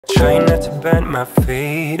Trying not to bend my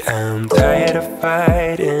feet, I'm tired of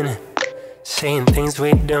fighting, saying things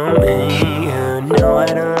we don't mean. You know I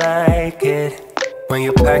don't like it when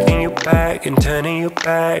you're packing your bag and turning your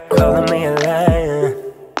back, calling me a liar,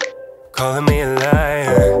 calling me a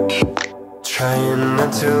liar. Trying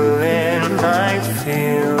not to let my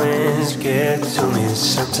feelings get to me.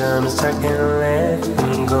 Sometimes I can't let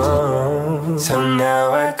them go. So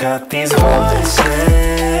now I got these voices.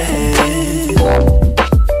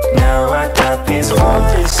 Now I got these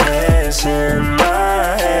voices in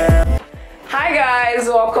my head. Hi guys,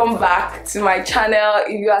 welcome back to my channel.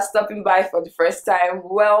 If you are stopping by for the first time,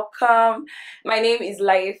 welcome. My name is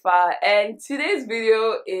Layefa and today's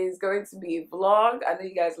video is going to be a vlog. I know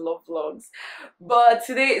you guys love vlogs, but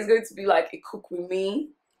today is going to be like a cook with me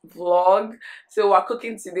vlog. So we're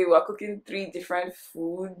cooking today. We're cooking 3 different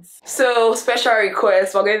foods. So special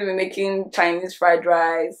request, we're going to be making Chinese fried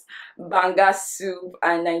rice, banga soup,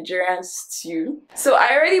 and Nigerian stew. So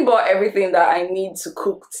I already bought everything that I need to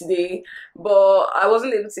cook today, but I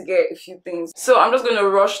wasn't able to get a few things. So I'm just going to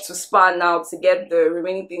rush to Spa now to get the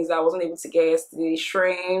remaining things that I wasn't able to get yesterday,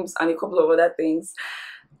 shrimps and a couple of other things.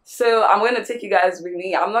 So I'm going to take you guys with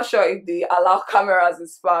me. I'm not sure if they allow cameras in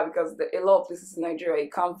Spa because a lot of places in Nigeria you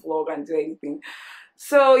can't vlog and do anything.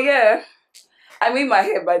 So yeah, I made my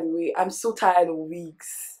hair, by the way. I'm so tired of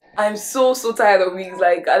wigs. I'm so tired of wigs.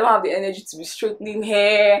 Like, I don't have the energy to be straightening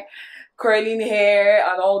hair, curling hair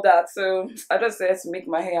and all that. So I just decided to make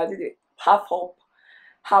my hair. I did it half up,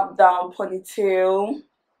 half down ponytail.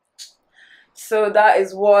 So that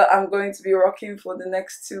is what I'm going to be rocking for the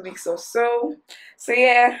next 2 weeks or so. So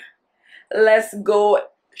yeah, let's go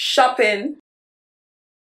shopping.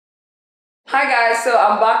 Hi guys, so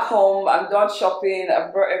I'm back home. I'm done shopping.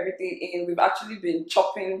 I brought everything in. We've actually been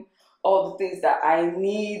chopping all the things that I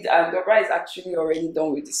need, and Dora is actually already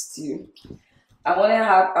done with the stew. I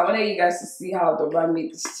wanted you guys to see how Dora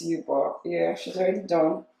made the stew, but yeah, she's already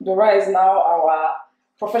done. Dora is now our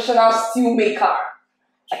professional stew maker.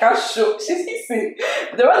 I can't show. She's saying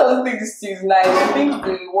Dora doesn't think this stew is nice. I think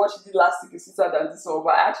the one she did last week is sweeter than this one,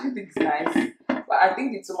 but I actually think it's nice. But I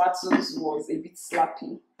think the tomatoes was a bit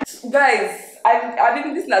slappy. Guys, I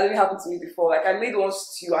think this never happened to me before. Like, I made one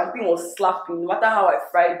stew and thing was slapping. No matter how I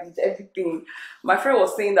fried it, everything. My friend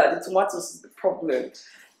was saying that the tomatoes is the problem.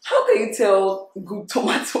 How can you tell good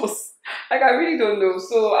tomatoes? Like, I really don't know.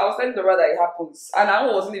 So I was telling Dora that it happens, and I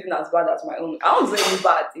wasn't even as bad as my own. I wasn't even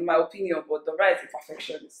bad in my opinion, but Dora is a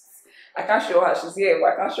perfectionist. I can't show her she's here,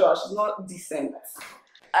 but I can't show her she's not decent.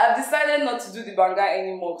 I've decided not to do the banga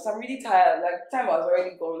anymore because I'm really tired. Like, time was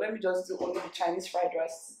already gone. Let me just do only the Chinese fried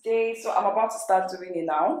rice today. So I'm about to start doing it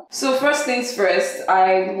now. So first things first,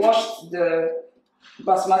 I washed the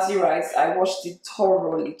basmati rice. I washed it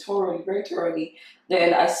thoroughly, very thoroughly.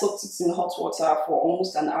 Then I soaked it in hot water for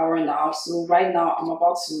almost an hour now. So right now I'm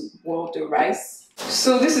about to boil the rice.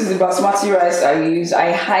 So this is the basmati rice I use.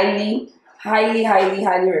 I highly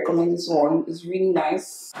recommend this one. It's really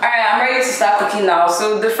nice. All right, I'm ready to start cooking now.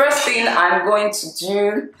 So the first thing I'm going to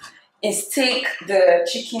do is take the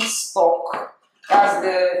chicken stock. That's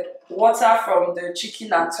the water from the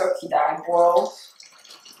chicken and turkey that I boiled.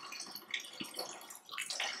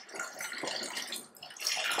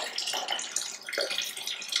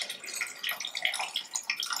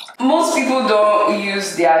 Most people don't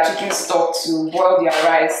use their chicken stock to boil their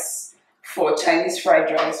rice for Chinese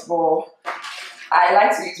fried rice, but I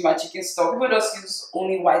like to use my chicken stock. People just use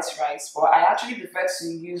only white rice, but I actually prefer to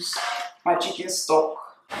use my chicken stock.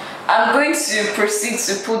 I'm going to proceed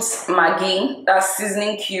to put Maggi, that's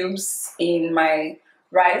seasoning cubes, in my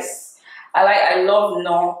rice. I love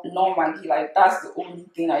no Maggi. Like, that's the only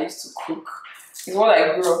thing I used to cook. It's what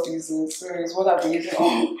I grew up using, so it's what I've been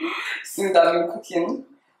using since I've been cooking.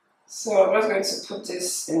 So I'm just going to put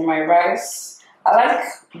this in my rice. I like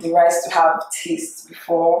the rice to have taste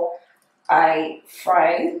before I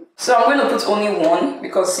fry. So I'm going to put only one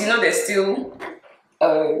because, you know, there's still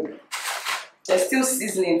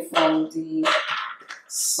seasoning from the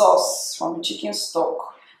sauce from the chicken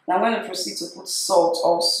stock. Now I'm going to proceed to put salt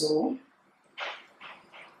also.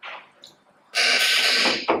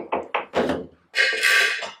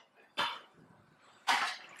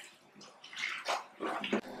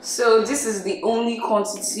 So this is the only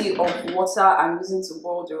quantity of water I'm using to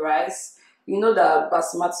boil the rice. You know that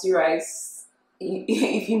basmati rice,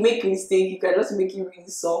 if you make a mistake, you can just make it really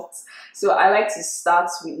soft. So I like to start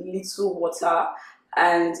with little water,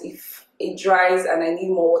 and if it dries and I need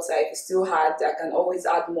more water, if it's still hard, I can always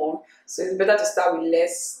add more. So it's better to start with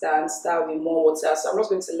less than start with more water. So I'm just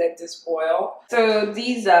going to let this boil. So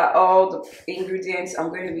these are all the ingredients I'm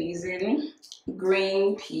going to be using.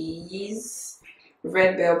 Green peas,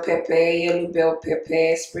 red bell pepper, yellow bell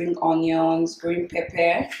pepper, spring onions, green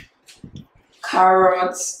pepper,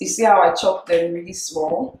 carrots. You see how I chop them really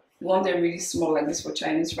small? You want them really small like this for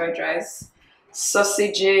Chinese fried rice.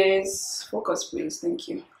 Sausages. Focus, please. Thank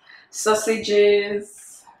you.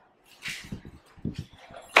 Sausages.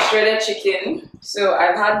 Shredded chicken. So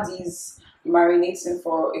I've had these marinating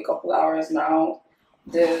for a couple hours now.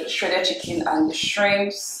 The shredded chicken and the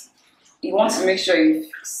shrimps. You want to make sure you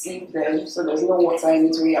sieve them so there's no water in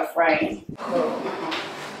it when you're frying.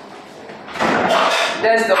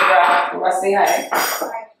 There's the bra. You want to say hi?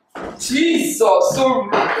 Jesus, so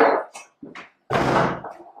rude.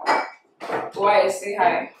 Why say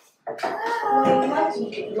hi?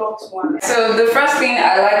 So the first thing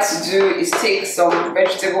I like to do is take some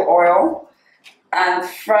vegetable oil and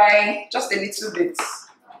fry just a little bit.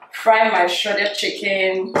 Fry my shredded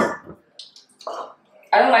chicken.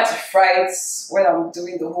 I don't like to fry it when I'm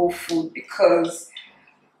doing the whole food because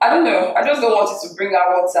I don't know, I just don't want it to bring out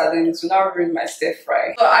water, then it will now ruin my stir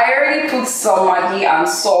fry. So I already put some Maggi and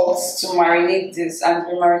salt to marinate this, and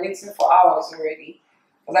been marinating for hours already.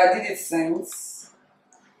 But I did it since.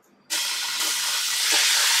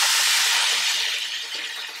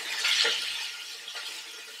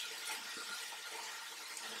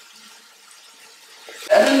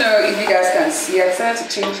 I don't know if you guys can see. I decided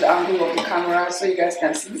to change the angle of the camera so you guys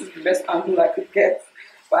can see. This is the best angle I could get.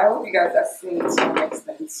 But I hope you guys are seeing it to some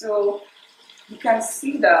extent. So you can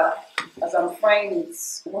see that as I'm frying it,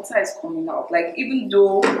 water is coming out. Like even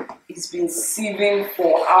though it's been sieving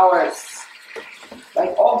for hours,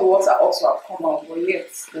 like all the water also have come out, but yet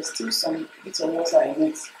there's still some bit of water in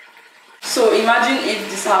it. So imagine if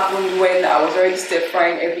this happened when I was already stir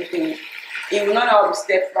frying everything. It will not now be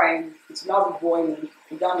stir frying, it will now be boiling,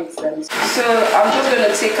 if that makes sense. So I'm just going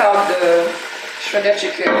to take out the shredded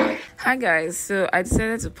chicken. Hi guys, so I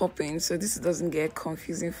decided to pop in so this doesn't get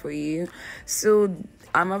confusing for you. So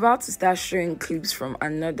I'm about to start showing clips from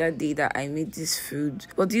another day that I made this food,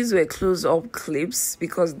 but these were close-up clips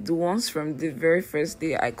because the ones from the very first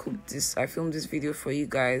day I cooked this, I filmed this video for you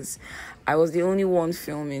guys, I was the only one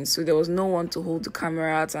filming, so there was no one to hold the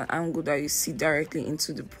camera at an angle that you see directly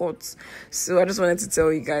into the pot. So I just wanted to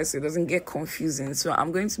tell you guys so it doesn't get confusing. So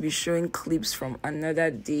I'm going to be showing clips from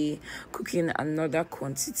another day cooking another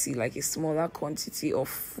quantity, like a smaller quantity of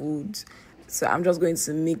food. So I'm just going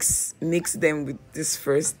to mix them with this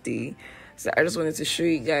first day. So I just wanted to show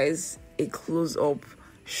you guys a close-up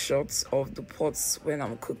shot of the pots when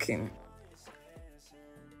I'm cooking.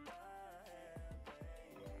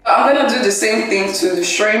 I'm gonna do the same thing to the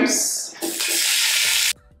shrimps.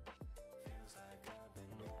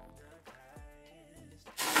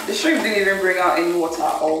 The shrimp didn't even bring out any water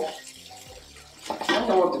at all. I don't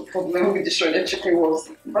know what the problem with the shredded chicken was.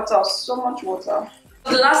 It brought out so much water.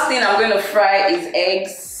 The last thing I'm going to fry is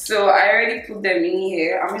eggs. So I already put them in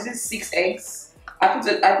here. I'm using 6 eggs. I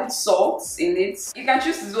put salt in it. You can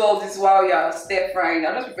choose to do all this while you're stir frying.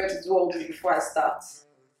 I just prefer to do all this before I start.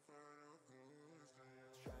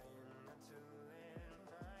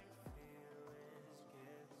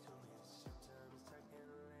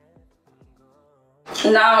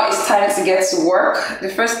 Now it's time to get to work. The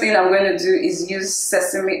first thing I'm going to do is use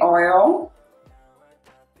sesame oil.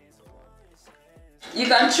 You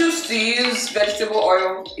can choose to use vegetable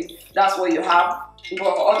oil if that's what you have, but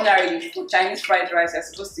ordinarily for Chinese fried rice you're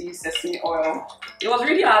supposed to use sesame oil. It was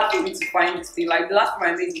really hard for me to find this thing. Like the last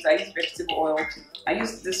time I made it, I used vegetable oil. I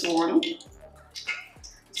used this one.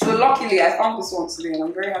 So luckily I found this one today and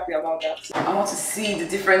I'm very happy about that. I want to see the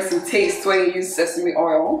difference in taste when you use sesame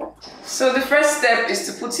oil. So the first step is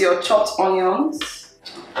to put your chopped onions.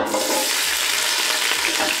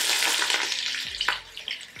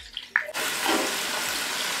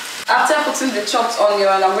 After putting the chopped onion,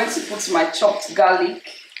 I'm going to put my chopped garlic.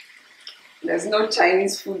 There's no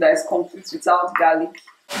Chinese food that is complete without garlic.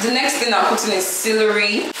 The next thing I'm putting is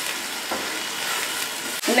celery.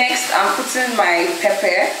 Next, I'm putting my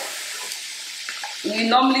pepper. You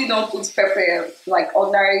normally don't put pepper, like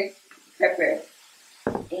ordinary pepper,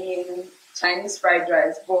 in Chinese fried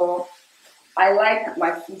rice, but I like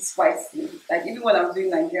my food spicy. Like even when I'm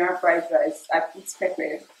doing Nigerian fried rice, I put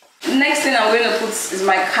pepper. Next thing I'm going to put is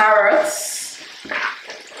my carrots.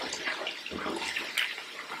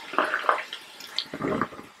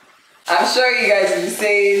 I'm sure you guys will be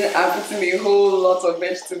saying I'm putting a whole lot of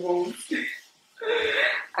vegetables.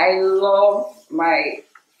 I love my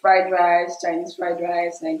fried rice, Chinese fried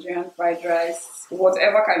rice, Nigerian fried rice,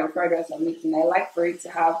 whatever kind of fried rice I'm making. I like for it to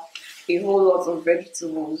have a whole lot of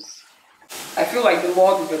vegetables. I feel like the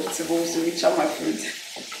more the vegetables, the richer my food.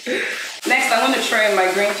 Next, I'm going to throw in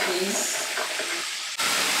my green peas.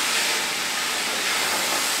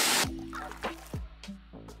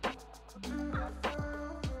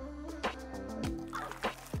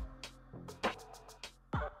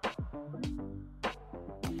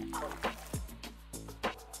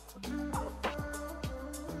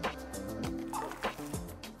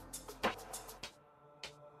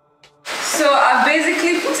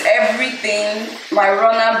 everything, my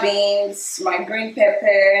runner beans, my green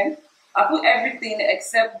pepper. I put everything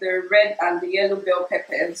except the red and the yellow bell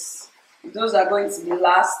peppers. Those are going to be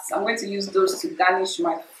last. I'm going to use those to garnish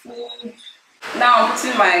my food. Now I'm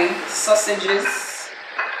putting my sausages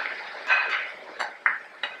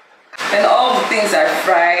and all the things I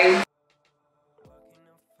fried.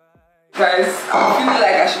 Guys, I'm feeling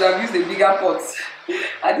like I should have used a bigger pot.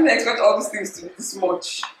 I didn't expect all these things to be this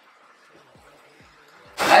much.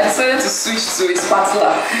 I decided to switch to a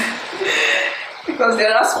spatula because the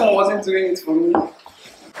other spoon wasn't doing it for me.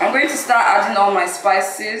 I'm going to start adding all my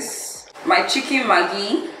spices, my chicken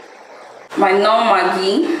Maggi, my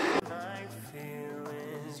non-Maggi.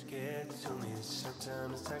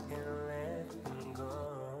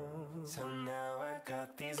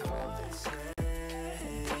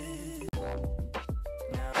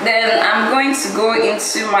 Then I'm going to go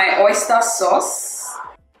into my oyster sauce.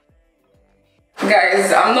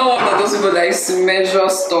 Guys, I'm not one of those people that used to measure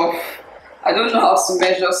stuff. I don't know how to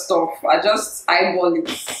measure stuff. I just eyeball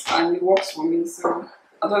it and it works for me, so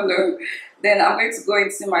I don't know. Then I'm going to go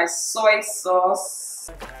into my soy sauce.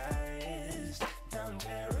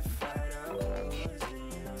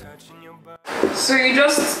 So you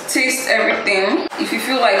just taste everything. If you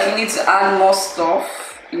feel like you need to add more stuff,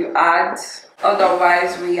 you add.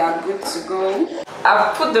 Otherwise, we are good to go.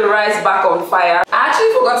 I've put the rice back on fire. I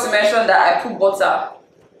actually forgot to mention that I put butter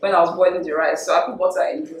when I was boiling the rice. So I put butter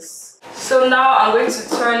in this. So now I'm going to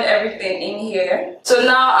turn everything in here. So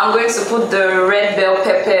now I'm going to put the red bell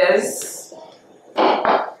peppers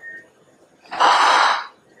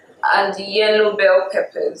and the yellow bell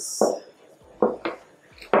peppers.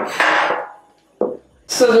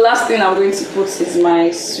 So the last thing I'm going to put is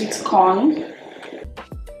my sweet corn.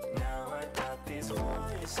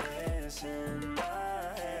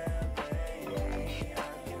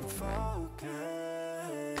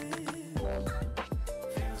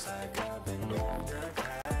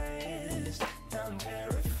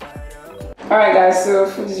 Alright guys, so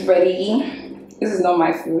food is ready. This is not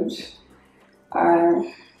my food.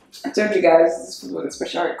 I told you guys this food was a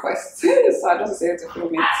special request. So I just decided to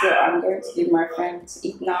film it. So I'm going to give my friend to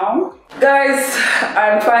eat now. Guys,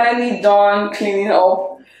 I'm finally done cleaning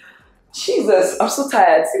up. Jesus, I'm so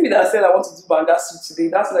tired. See me that I said I want to do banga soup today.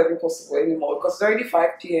 That's not even possible anymore because it's already 5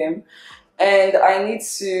 p.m. and I need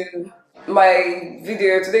to... My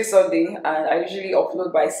video, today's Sunday, and I usually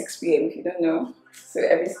upload by 6 p.m. if you don't know. So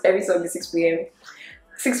every Sunday 6 p.m.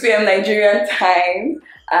 6 p.m. Nigerian time,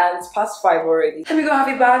 and it's past 5 already. Let me go have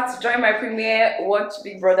a bath, join my premiere, watch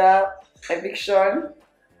Big Brother Eviction.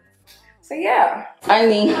 So yeah.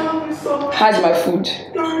 Annie, how's my food?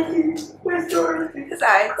 Where's Dorothy? It's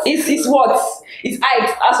ice. It's what? It's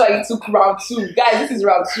ice. That's why you took round 2. Guys, this is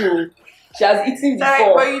round 2. She has eaten before.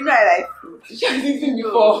 Sorry, but you know I like food. She has eaten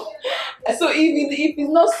before. So if it's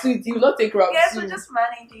not sweet, you will not take round 2. Yes, we're just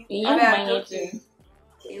managing. Yeah, managing.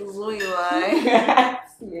 It's who you are. Yeah.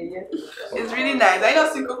 It's really nice. I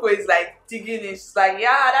know Coco is like digging it. She's like,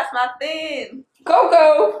 yeah, that's my thing.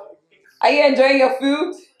 Coco, are you enjoying your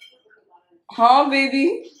food? Huh,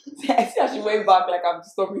 baby? I see how she went back like I'm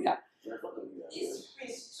disturbing her.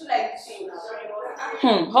 It's too like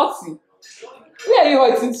Hotty. Where are you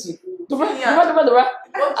hotting to? Dora?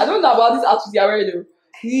 I don't know about this outfit you're wearing though.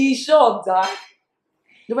 He sure that.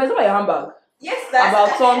 Dora, is that my handbag? Yes, that's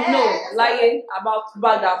about some no lying about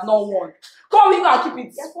bag I've not worn. Come here and keep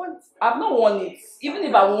it. I've not worn it. Even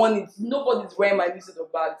if I worn it, nobody's wearing my new set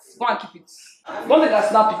of bags. Go and keep it. Don't take a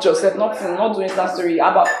snap picture, yourself. Nothing. Not doing that story.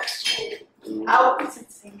 About. I'll put it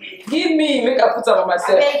in. Give me. Make I put it on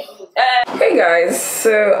myself. Hey guys,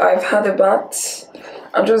 so I've had a bath.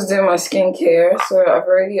 I'm just doing my skincare. So I've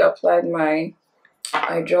already applied my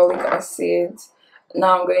hyaluronic acid.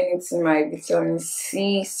 Now I'm going into my vitamin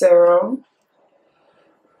C serum.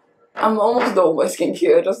 I'm almost done with my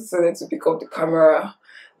skincare. I just decided to pick up the camera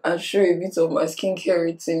and show a bit of my skincare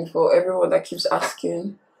routine for everyone that keeps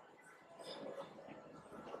asking.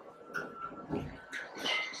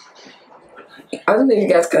 I don't know if you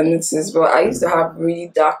guys can notice, but I used to have really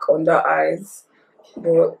dark under eyes,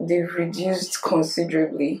 but they've reduced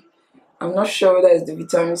considerably. I'm not sure whether it's the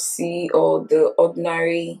vitamin C or the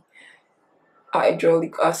ordinary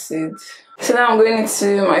hyaluronic acid. So now I'm going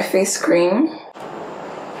into my face cream.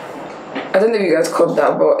 I don't know if you guys caught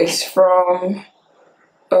that, but it's from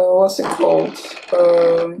what's it called?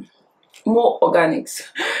 More Organics.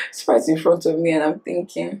 It's right in front of me and I'm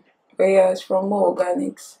thinking, but yeah, it's from More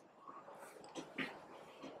Organics.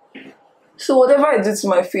 So whatever I do to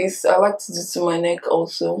my face, I like to do to my neck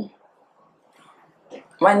also.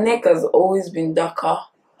 My neck has always been darker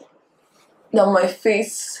than my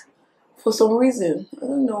face for some reason. I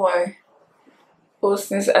don't know why. But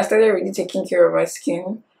since I started really taking care of my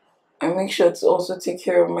skin, I make sure to also take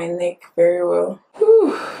care of my neck very well.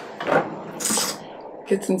 Whew.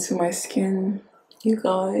 Get into my skin, you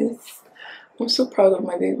guys. I'm so proud of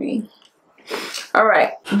my baby. All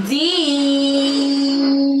right, D.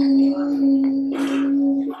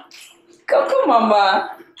 Coco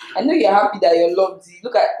Mama. I know you're happy that you're loved.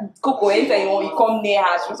 Look at Coco. Anytime you come near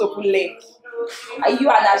her, she also put leg. Are you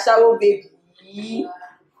an Ashawo baby?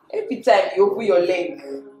 Every time you open your leg,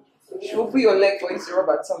 she open your leg for you to rub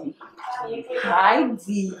her tummy. Hi,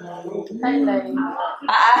 D. Hi,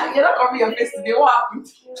 Layefa. You're not covering your face today. What happened?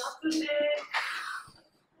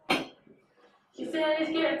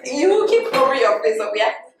 You keep covering your face up,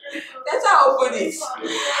 yeah? That's how I open it.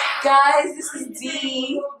 Guys, this is D,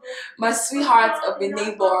 my sweetheart of a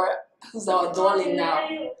neighbor who's our darling now.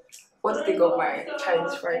 What do you think of my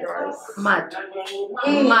Chinese fried rice? Mad.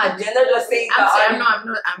 Mad. You're not just saying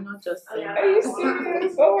that. I'm not just saying. Are you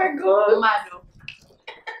serious? Oh my god. Mad.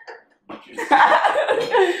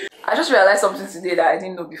 I just realized something today that I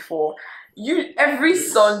didn't know before. Every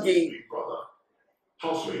Sunday.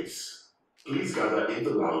 Housemates, please gather in the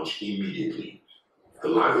lounge immediately. The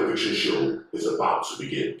live eviction show is about to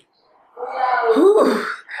begin. Whew,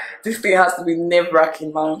 this thing has to be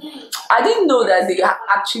nerve-wracking, man. I didn't know that they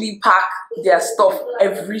actually pack their stuff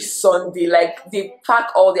every Sunday. Like, they pack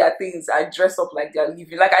all their things and dress up like they're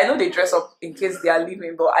leaving. Like, I know they dress up in case they are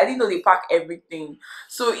leaving, but I didn't know they pack everything.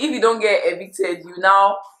 So if you don't get evicted, you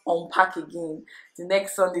now unpack again. The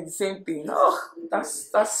next Sunday, the same thing. Oh, that's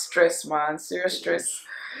stress, man. Serious stress.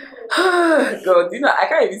 God, you know, I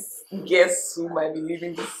can't even guess who might be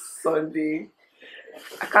leaving this Sunday.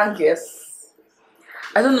 I can't guess.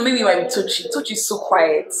 I don't know, maybe it might be Tochi. Tochi is so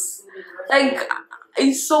quiet. Like,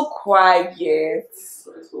 it's so quiet.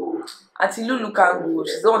 Auntie Lulu can't go.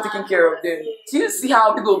 She's the one taking care of them. Do you see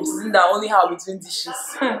how people will be sitting down, only how between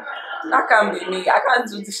dishes? That can't be me. I can't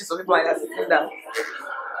do dishes for people like that sitting down.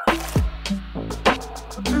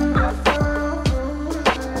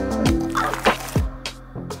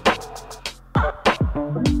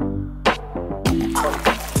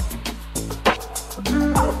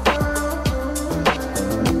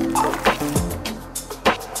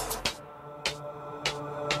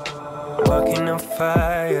 Walking on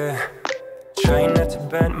fire, trying not to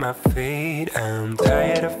bend my feet. I'm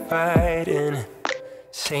tired of fighting,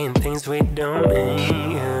 saying things we don't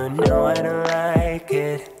mean. You know I don't like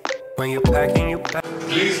it when you're packing your bag.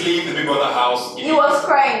 Please leave the big brother house. He was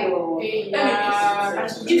crying though. Yeah.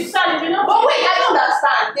 You said, you know. But wait, I don't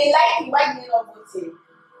understand. They like him. Why did they not vote him?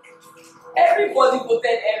 Everybody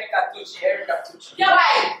voted Erica Tucci. Yeah,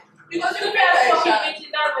 why? Because you guys are fucking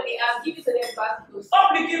bitches down when they give it to them back. Stop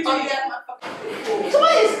licking me.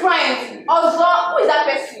 Someone is crying. Also, who is that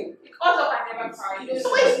person? Because of I never cried.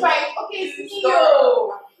 Someone is crying. Okay, it's Neo.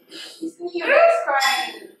 It's Neo that's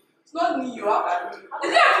crying. It's not Neo. Is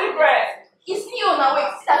he actually crying? It's Neo now. Wait,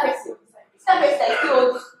 see that person. See that person that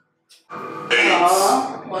killed.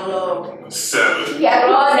 8, One love. 7. Yeah,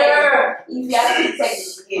 brother. If you have to take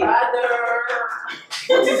it, brother.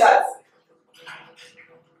 What is that?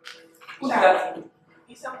 Who did that?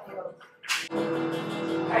 It's someone else.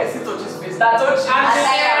 I see Tochi's face. That's Tochi. I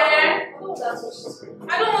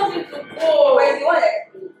don't want him to go. Wait, you want it?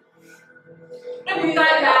 Let me try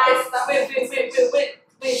that. Wait.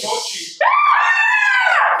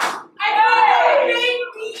 I know, baby.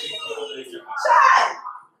 Child.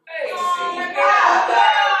 Oh my God.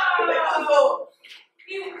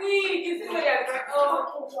 He's weak. He's like, oh.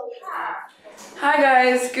 Hi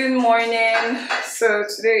guys, good morning. So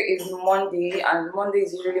today is Monday and Monday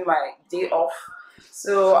is usually my day off.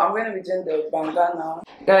 So I'm going to be doing the banga now.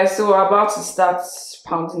 Guys, so we're about to start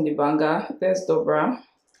pounding the banga. There's Dobra.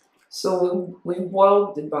 So we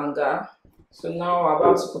boiled the banga. So now we're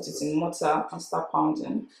about to put it in mortar and start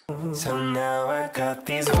pounding. So now I got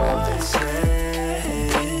these voices.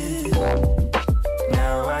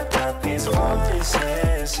 Now I got these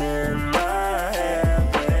voices in my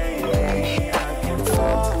head, baby. I can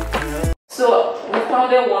focus. So we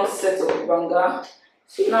pounded one set of banga.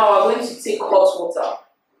 So now we're going to take hot water.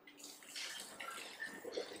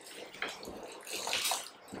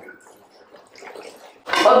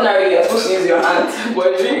 Ordinarily, you're supposed to use your hand, but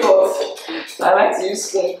it's really hot. So I like to use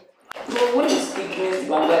spoon. But when you speak, means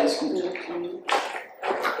banga is good.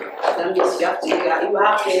 That means you have to, you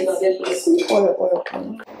have to Oil.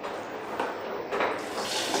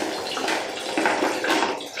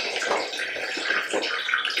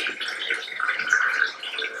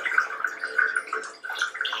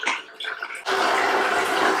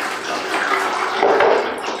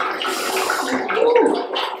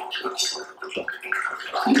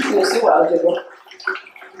 Alright,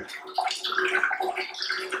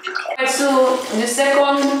 so the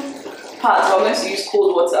second part, we're going to use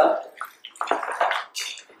cold water.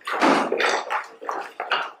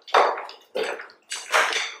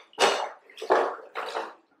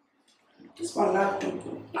 This banga,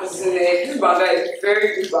 this banga is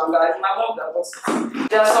very good banga. It's my mom that bought it.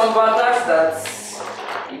 There are some bangas that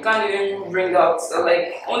you can't even bring out. So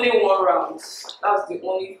like only one round. That's the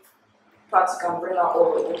only part you can bring out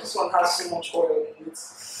oil. But this one has so much oil in it.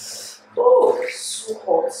 Oh, it's so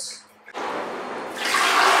hot.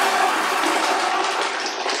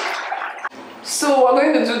 So we're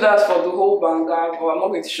going to do that for the whole banga, but I'm not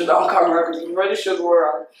going to show that on camera because we already showed the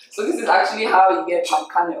world. So this is actually how you get palm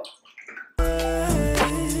kernel.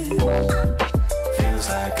 Feels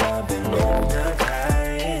like I've been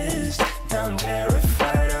hypnotized. I'm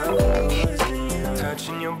terrified of losing you.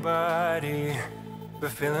 Touching your body,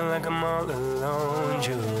 but feeling like I'm all alone.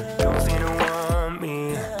 You don't seem to want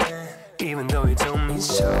me, even though you told me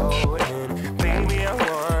so. And baby, I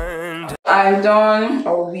wonder. I'm done,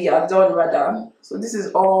 or we are done rather. So this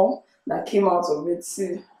is all that came out of it.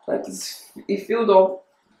 See, like it filled up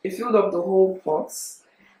the whole pot.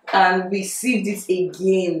 And we sieved it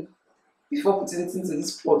again before putting it into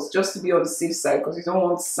this pot, just to be on the safe side, because you don't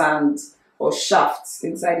want sand or shafts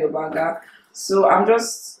inside your banga. So I'm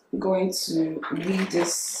just going to leave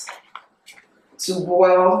this to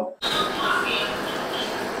boil.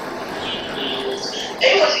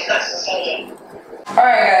 Alright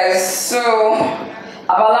guys, so I've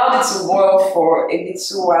allowed it to boil for a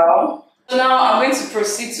little while. So now I'm going to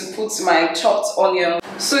proceed to put my chopped onion.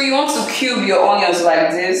 So you want to cube your onions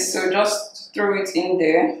like this, so just throw it in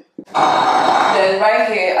there. Then right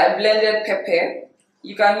here I blended pepper.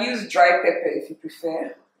 You can use dry pepper if you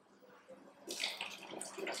prefer.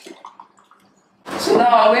 So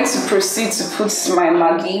now I'm going to proceed to put my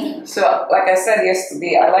Maggi. So like I said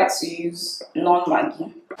yesterday, I like to use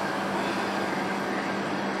non-Maggi.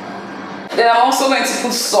 Then I'm also going to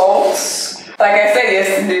put salt. Like I said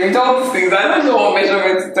yesterday, with all these things, I don't know what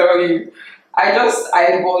measurement to tell you. I just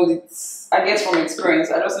eyeball it. I get from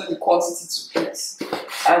experience. I just know the quantity to put.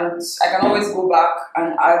 And I can always go back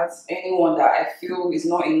and add anyone that I feel is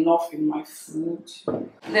not enough in my food.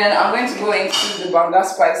 Then I'm going to go into the banga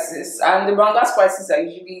spices. And the banga spices I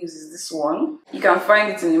usually use is this one. You can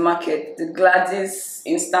find it in the market. The Gladys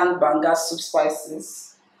Instant Banga Soup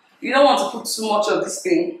Spices. You don't want to put too much of this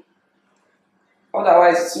thing.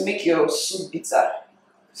 Otherwise, it will make your soup bitter.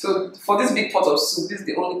 So for this big pot of soup, this is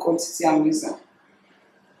the only quantity I'm using.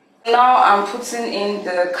 Now I'm putting in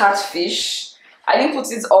the catfish. I didn't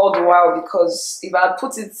put it all the while because if I had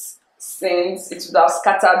put it since, it would have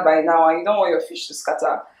scattered by now and you don't want your fish to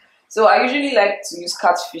scatter. So I usually like to use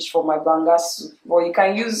catfish for my banga soup, but you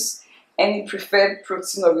can use any preferred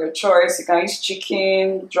protein of your choice. You can use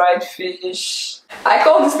chicken, dried fish. I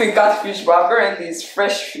call this thing catfish, but apparently it's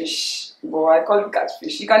fresh fish. But I call it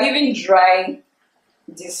catfish. You can even dry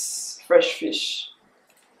this fresh fish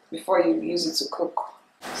before you use it to cook.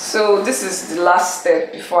 So this is the last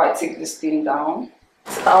step before I take this thing down.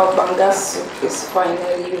 Our banga soup is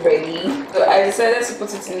finally ready. So I decided to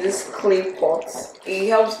put it in this clay pot. It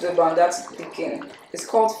helps the banga to thicken. It's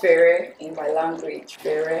called fere in my language.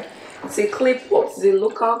 Fere. It's a clay pot. It's a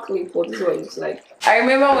local clay pot. This is what it looks like. I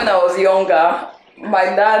remember when I was younger, my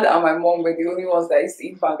dad and my mom were the only ones that used to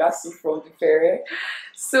eat banga soup from the fere.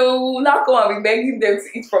 So now come and be begging them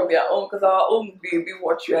to eat from their own, because our own will be a bit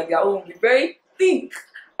watery and their own will be very thick.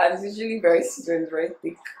 And it's usually very sweet and very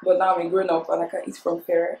thick. But now I'm grown up and I can eat from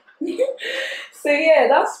fere. So yeah,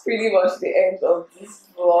 that's pretty much the end of this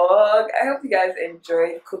vlog. I hope you guys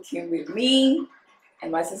enjoyed cooking with me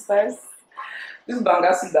and my sisters. This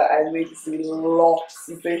banga soup that I made is a lot.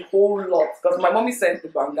 It's a whole lot. Because my mommy sent the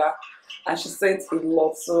banga and she sent a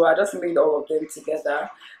lot. So I just made all of them together.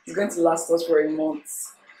 It's going to last us for a month.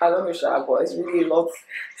 I don't know, sure, but it's really a lot.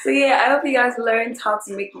 So yeah, I hope you guys learned how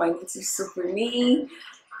to make my native soup with me.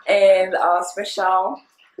 And our special,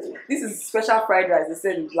 this is special fried rice they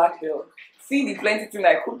said in Black Belt. See the plenty thing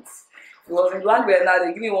I cooked. It was in Black Belt, now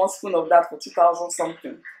they give me 1 spoon of that for 2,000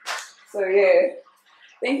 something. So yeah,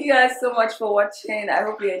 thank you guys so much for watching. I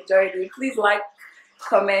hope you enjoyed it. Please like,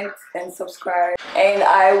 comment and subscribe, and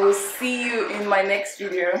I will see you in my next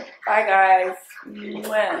video. Bye guys.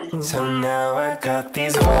 Mwah. So now I got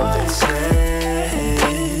these voices.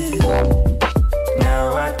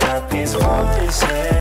 Now I got these voices.